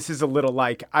 Yeah, this is a little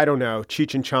like, I don't know,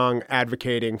 Cheech and Chong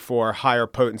advocating for higher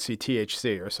potency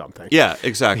THC or something. Yeah,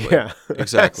 exactly. Yeah,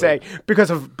 exactly. Say because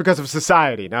of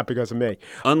society, not because of me.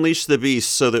 Unleash the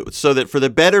beast so that for the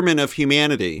betterment of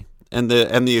humanity and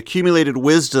the accumulated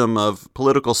wisdom of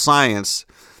political science,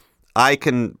 I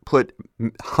can put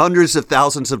hundreds of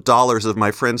thousands of dollars of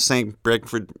my friend Sam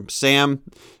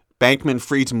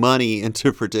Bankman-Fried's money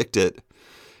into PredictIt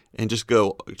and just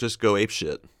go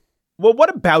apeshit. Well,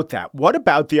 what about that? What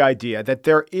about the idea that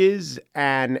there is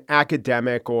an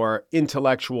academic or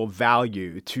intellectual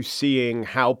value to seeing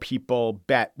how people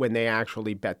bet when they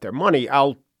actually bet their money?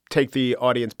 I'll take the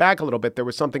audience back a little bit. There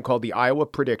was something called the Iowa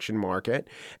prediction market.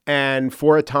 And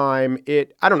for a time,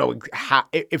 I don't know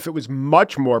if it was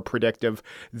much more predictive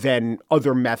than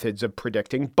other methods of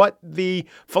predicting, but the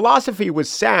philosophy was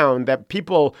sound that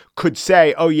people could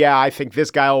say, oh, yeah, I think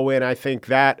this guy will win. I think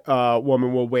that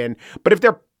woman will win. But if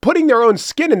they're putting their own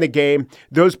skin in the game,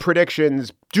 those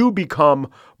predictions do become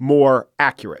more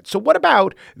accurate. So what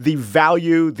about the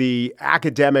value, the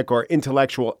academic or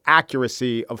intellectual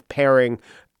accuracy of pairing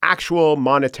actual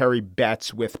monetary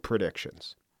bets with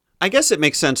predictions? I guess it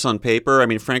makes sense on paper. I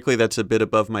mean, frankly, that's a bit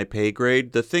above my pay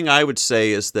grade. The thing I would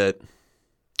say is that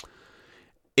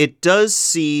it does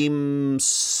seem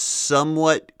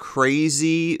somewhat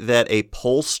crazy that a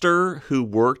pollster who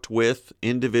worked with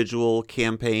individual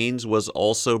campaigns was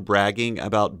also bragging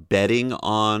about betting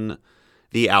on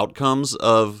the outcomes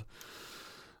of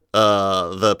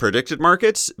the predicted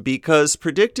markets, because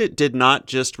PredictIt did not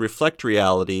just reflect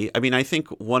reality. I mean, I think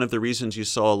one of the reasons you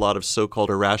saw a lot of so-called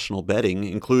irrational betting,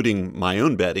 including my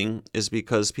own betting, is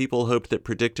because people hoped that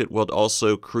PredictIt would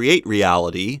also create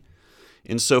reality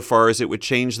insofar as it would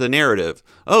change the narrative.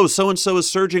 Oh, so-and-so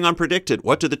is surging on PredictIt.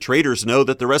 What do the traders know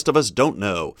that the rest of us don't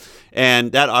know?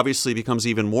 And that obviously becomes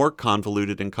even more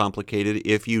convoluted and complicated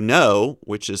if you know,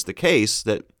 which is the case,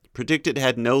 that PredictIt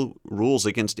had no rules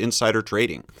against insider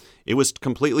trading. It was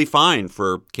completely fine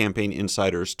for campaign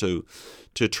insiders to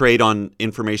trade on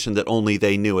information that only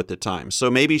they knew at the time.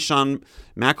 So maybe Sean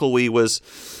McElwee was,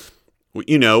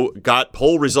 got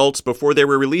poll results before they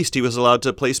were released. He was allowed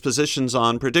to place positions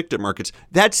on PredictIt markets.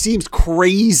 That seems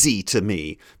crazy to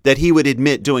me that he would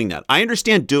admit doing that. I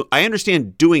understand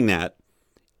doing that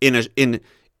in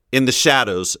the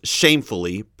shadows,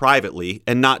 shamefully, privately,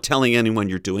 and not telling anyone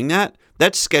you're doing that.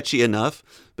 That's sketchy enough.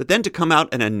 But then to come out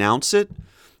and announce it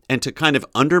and to kind of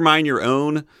undermine your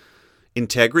own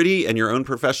integrity and your own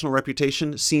professional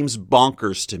reputation seems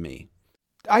bonkers to me.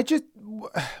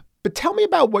 But tell me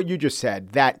about what you just said,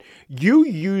 that you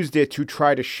used it to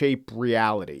try to shape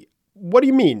reality. What do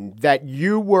you mean? That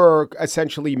you were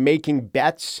essentially making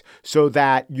bets so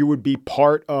that you would be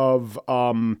part of,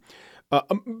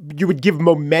 you would give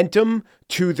momentum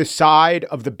to the side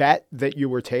of the bet that you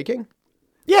were taking?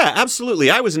 Yeah, absolutely.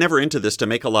 I was never into this to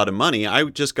make a lot of money. I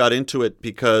just got into it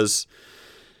because,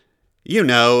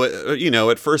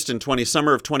 at first in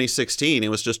summer of 2016, it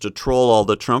was just to troll all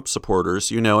the Trump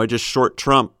supporters. I just short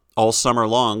Trump all summer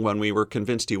long when we were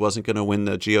convinced he wasn't going to win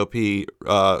the GOP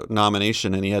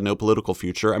nomination and he had no political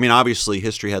future. I mean, obviously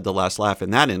history had the last laugh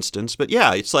in that instance, but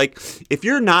yeah, it's like if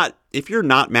you're not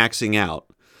maxing out,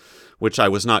 which I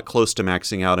was not close to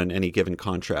maxing out in any given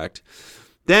contract,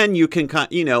 then you can,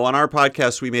 on our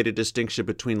podcast, we made a distinction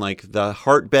between like the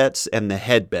heart bets and the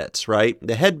head bets, right?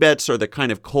 The head bets are the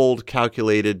kind of cold,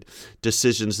 calculated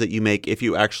decisions that you make if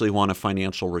you actually want a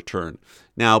financial return.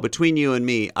 Now, between you and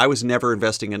me, I was never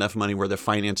investing enough money where the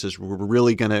finances were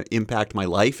really going to impact my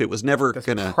life. It was never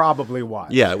going to... probably why.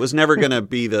 Yeah, it was never going to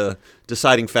be the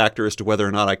deciding factor as to whether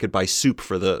or not I could buy soup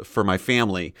for my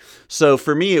family. So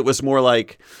for me, it was more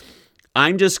like,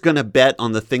 I'm just going to bet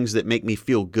on the things that make me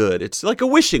feel good. It's like a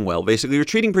wishing well, basically. You're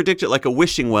treating PredictIt like a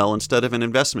wishing well instead of an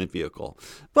investment vehicle.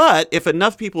 But if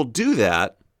enough people do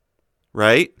that,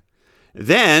 right,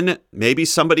 then maybe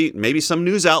some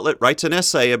news outlet writes an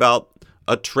essay about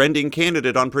a trending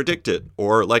candidate on PredictIt.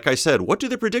 Or like I said, what do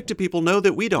the PredictIt people know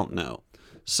that we don't know?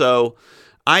 So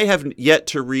I have yet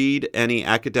to read any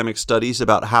academic studies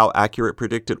about how accurate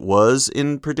PredictIt was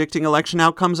in predicting election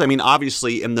outcomes. I mean,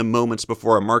 obviously, in the moments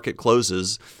before a market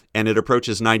closes and it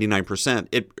approaches 99%,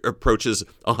 it approaches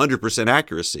 100%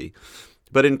 accuracy.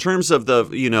 But in terms of the,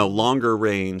 longer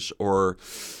range or,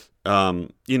 when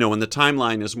the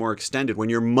timeline is more extended, when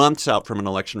you're months out from an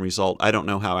election result, I don't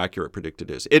know how accurate PredictIt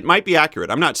is. It might be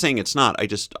accurate. I'm not saying it's not.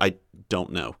 I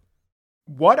don't know.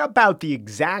 What about the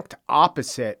exact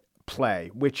opposite play,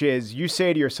 which is you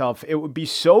say to yourself, it would be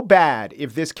so bad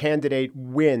if this candidate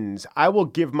wins. I will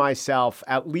give myself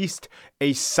at least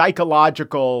it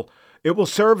will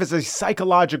serve as a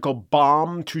psychological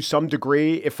bomb to some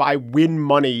degree if I win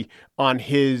money on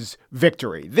his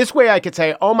victory. This way I could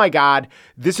say, oh my God,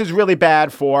 this is really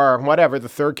bad for whatever, the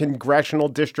 3rd Congressional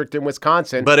District in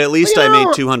Wisconsin. But at least I made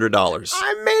 $200.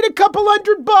 I made a couple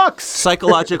 $100.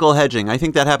 Psychological hedging. I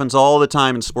think that happens all the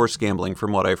time in sports gambling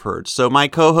from what I've heard. So my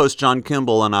co-host John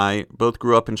Kimball and I both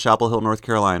grew up in Chapel Hill, North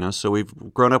Carolina. So we've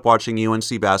grown up watching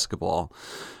UNC basketball.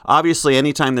 Obviously,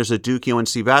 anytime there's a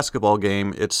Duke-UNC basketball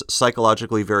game, it's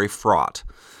psychologically very fraught.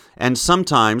 And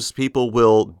sometimes people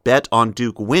will bet on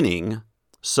Duke winning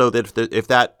so that if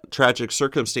that tragic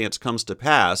circumstance comes to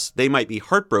pass, they might be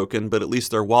heartbroken, but at least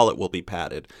their wallet will be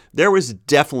padded. There was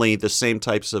definitely the same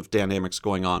types of dynamics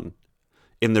going on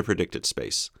in the predicted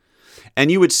space.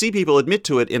 And you would see people admit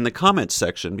to it in the comments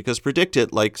section because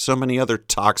Predicted, like so many other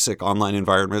toxic online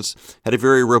environments, had a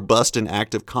very robust and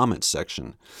active comments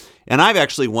section. And I've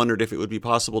actually wondered if it would be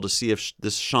possible to see if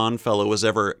this Sean fellow was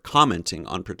ever commenting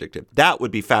on Predicted. That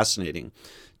would be fascinating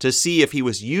to see if he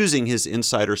was using his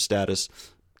insider status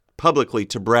publicly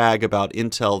to brag about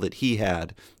intel that he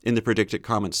had in the Predicted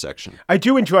comments section. I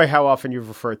do enjoy how often you've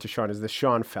referred to Sean as the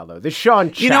Sean fellow, the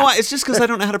Sean Chat. You know what? It's just because I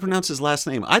don't know how to pronounce his last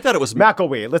name. I thought it was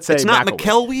McElwee. Let's say it's not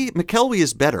McElwee. McElwee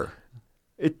is better.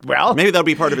 Well, maybe that'll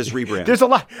be part of his rebrand. There's a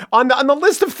lot on the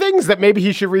list of things that maybe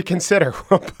he should reconsider.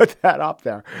 We'll put that up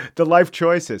there. The life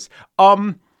choices.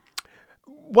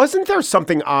 Wasn't there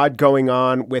something odd going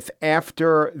on with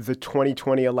after the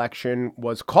 2020 election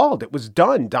was called? It was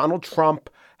done. Donald Trump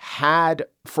had,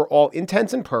 for all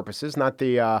intents and purposes, not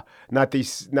the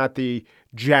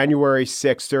January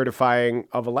 6th certifying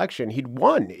of election, he'd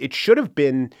won. It should have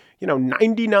been,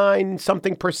 99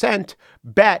 something %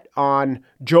 bet on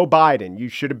Joe Biden. You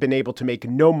should have been able to make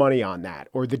no money on that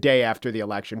or the day after the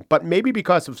election. But maybe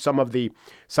because of some of the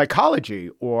psychology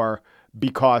or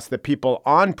because the people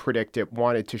on Predicted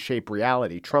wanted to shape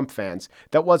reality, Trump fans,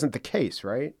 that wasn't the case,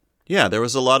 right? Yeah, there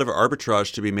was a lot of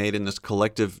arbitrage to be made in this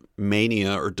collective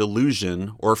mania or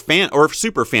delusion or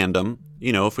super fandom,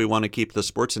 if we want to keep the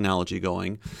sports analogy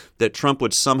going, that Trump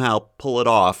would somehow pull it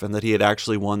off and that he had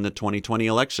actually won the 2020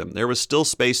 election. There was still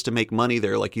space to make money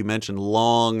there, like you mentioned,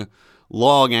 long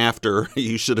after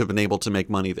you should have been able to make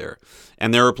money there.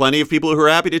 And there were plenty of people who were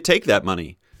happy to take that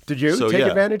money. Did you take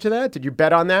advantage of that? Did you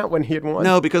bet on that when he had won?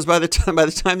 No, because by the time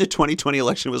the 2020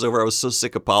 election was over, I was so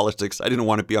sick of politics. I didn't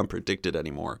want to be on Predicted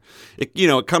anymore. It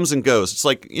comes and goes. It's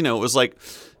like, it was like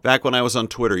back when I was on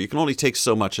Twitter. You can only take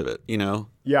so much of it,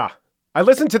 Yeah. I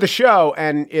listened to the show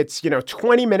and it's,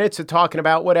 20 minutes of talking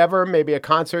about whatever, maybe a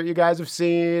concert you guys have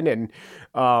seen and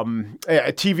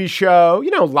a TV show,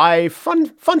 life,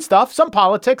 fun stuff, some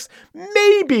politics.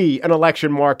 Maybe an election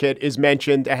market is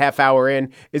mentioned a half hour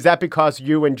in. Is that because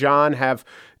you and John have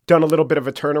done a little bit of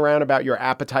a turnaround about your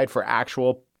appetite for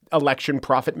actual election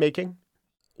profit making?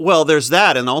 Well, there's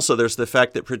that, and also there's the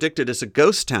fact that Predicted is a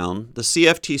ghost town. The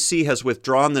CFTC has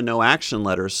withdrawn the no action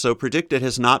letters, so Predicted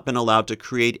has not been allowed to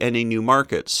create any new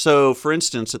markets. So, for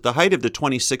instance, at the height of the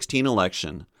 2016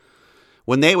 election,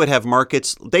 when they would have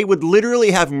markets, they would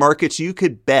literally have markets you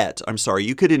could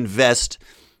invest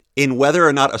in whether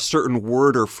or not a certain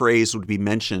word or phrase would be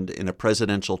mentioned in a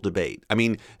presidential debate. I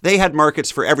mean, they had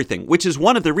markets for everything, which is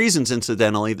one of the reasons,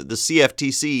 incidentally, that the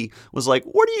CFTC was like,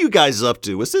 what are you guys up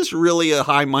to? Is this really a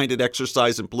high-minded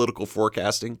exercise in political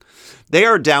forecasting? They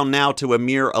are down now to a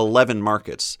mere 11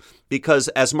 markets because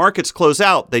as markets close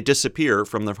out, they disappear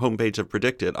from the homepage of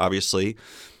Predicted, obviously.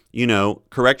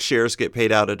 Correct shares get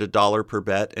paid out at $1 per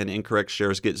bet and incorrect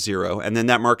shares get $0. And then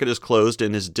that market is closed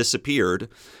and has disappeared.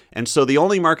 And so the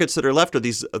only markets that are left are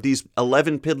these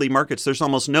 11 piddly markets. There's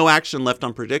almost no action left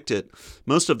on Predicted.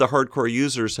 Most of the hardcore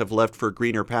users have left for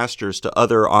greener pastures to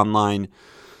other online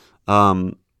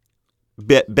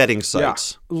betting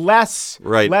sites. Yeah.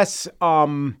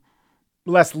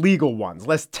 Less legal ones,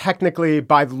 less technically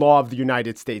by the law of the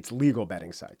United States legal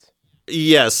betting sites.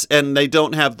 Yes, and they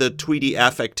don't have the tweedy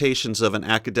affectations of an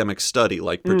academic study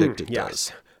like Predicted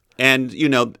does. And,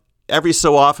 every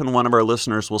so often one of our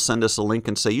listeners will send us a link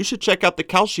and say, you should check out the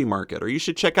Kalshi market or you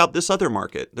should check out this other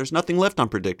market. There's nothing left on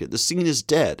Predicted. The scene is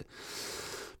dead.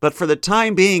 But for the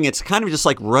time being, it's kind of just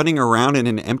like running around in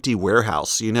an empty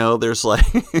warehouse. There's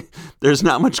there's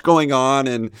not much going on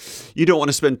and you don't want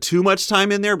to spend too much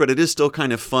time in there, but it is still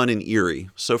kind of fun and eerie.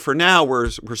 So for now, we're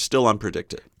still on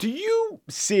Predicted. Do you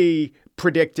see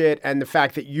Predicted and the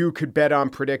fact that you could bet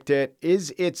on Predicted?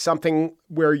 Is it something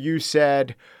where you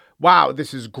said, wow,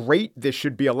 this is great. This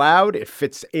should be allowed. It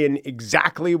fits in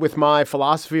exactly with my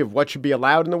philosophy of what should be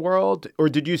allowed in the world. Or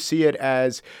did you see it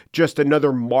as just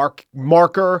another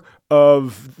marker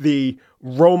of the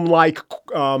Rome-like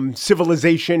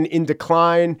civilization in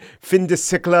decline, fin de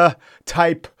siècle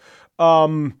type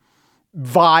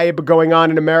vibe going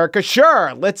on in America.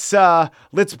 Sure, let's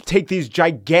take these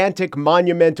gigantic,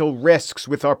 monumental risks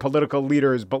with our political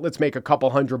leaders, but let's make a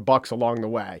couple $100 along the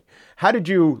way. How did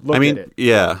you look at it?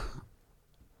 Yeah.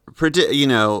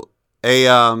 A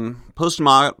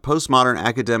postmodern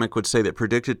academic would say that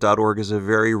predicted.org is a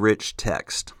very rich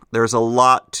text. There's a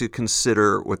lot to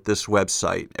consider with this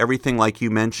website. Everything, like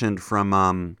you mentioned,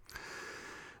 from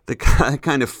the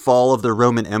kind of fall of the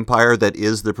Roman Empire that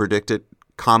is the predicted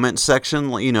comment section,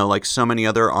 like so many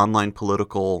other online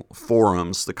political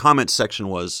forums. The comment section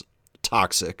was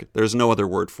toxic. There's no other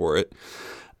word for it.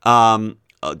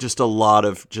 Just a lot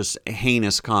of just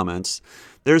heinous comments.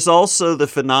 There's also the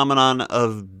phenomenon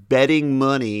of betting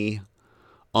money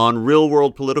on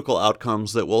real-world political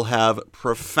outcomes that will have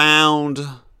profound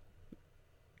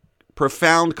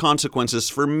consequences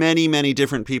for many, many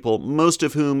different people, most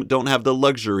of whom don't have the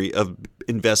luxury of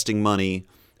investing money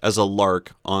as a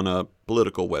lark on a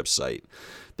political website.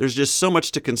 There's just so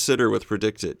much to consider with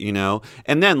Predicted,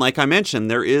 And then, like I mentioned,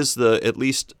 there is the, at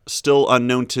least still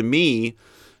unknown to me,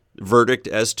 verdict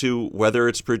as to whether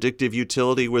its predictive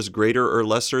utility was greater or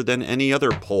lesser than any other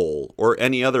poll or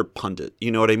any other pundit.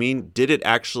 You know what I mean? Did it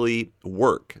actually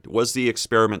work? Was the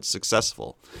experiment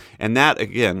successful? And that,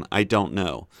 again, I don't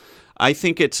know. I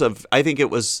think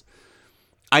Predicted's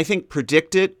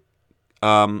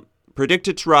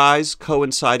rise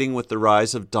coinciding with the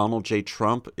rise of Donald J.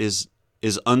 Trump is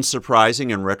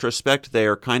unsurprising in retrospect. They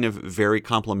are kind of very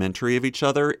complementary of each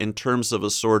other in terms of a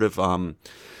sort of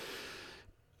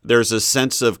there's a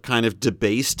sense of kind of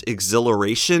debased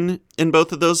exhilaration in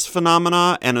both of those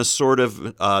phenomena and a sort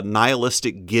of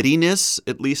nihilistic giddiness,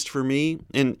 at least for me,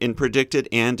 in Predicted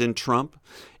and in Trump.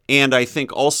 And I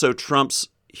think also Trump's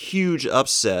huge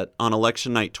upset on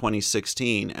election night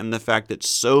 2016 and the fact that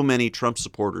so many Trump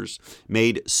supporters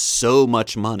made so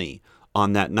much money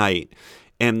on that night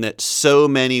and that so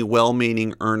many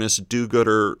well-meaning, earnest,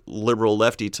 do-gooder, liberal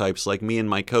lefty types like me and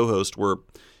my co-host were,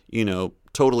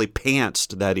 totally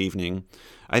pantsed that evening.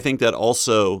 I think that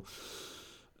also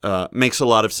makes a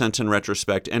lot of sense in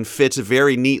retrospect and fits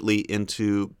very neatly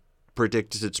into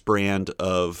Predicted's brand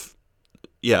of,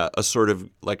 a sort of,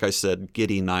 like I said,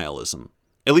 giddy nihilism.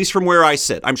 At least from where I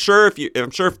sit. I'm sure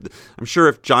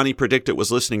if Johnny Predicted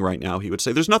was listening right now, he would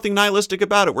say, there's nothing nihilistic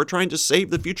about it. We're trying to save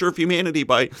the future of humanity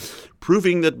by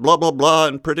proving that blah, blah, blah,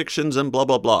 and predictions and blah,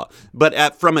 blah, blah.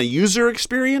 But from a user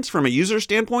experience, from a user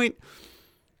standpoint,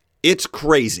 it's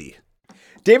crazy.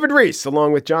 David Rees,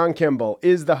 along with John Kimball,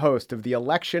 is the host of the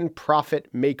Election Profit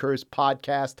Makers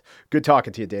podcast. Good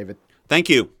talking to you, David. Thank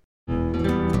you.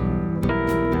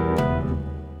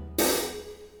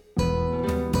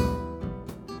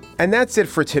 And that's it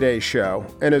for today's show.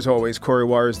 And as always, Corey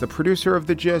Warr is the producer of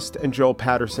The Gist, and Joel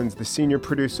Patterson's the senior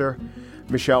producer.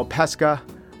 Michelle Pesca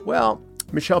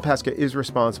is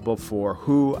responsible for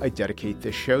who I dedicate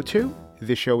this show to.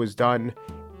 This show is done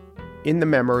in the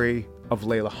memory of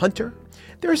Layla Hunter.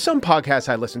 There are some podcasts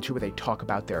I listen to where they talk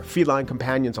about their feline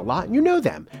companions a lot, and you know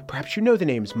them. Perhaps you know the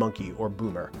names Monkey or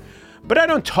Boomer. But I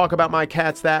don't talk about my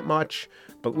cats that much.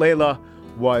 But Layla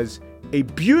was a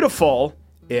beautiful,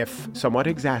 if somewhat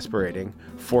exasperating,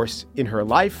 force in her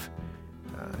life.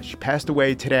 She passed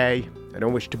away today. I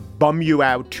don't wish to bum you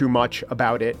out too much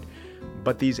about it.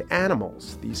 But these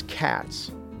animals, these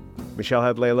cats, Michelle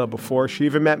had Layla before she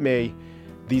even met me.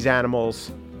 These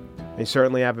animals, they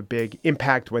certainly have a big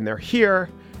impact when they're here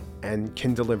and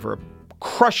can deliver a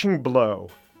crushing blow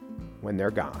when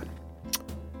they're gone.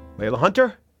 Layla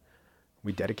Hunter,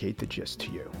 we dedicate The Gist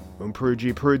to you.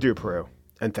 Peru,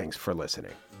 and thanks for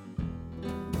listening.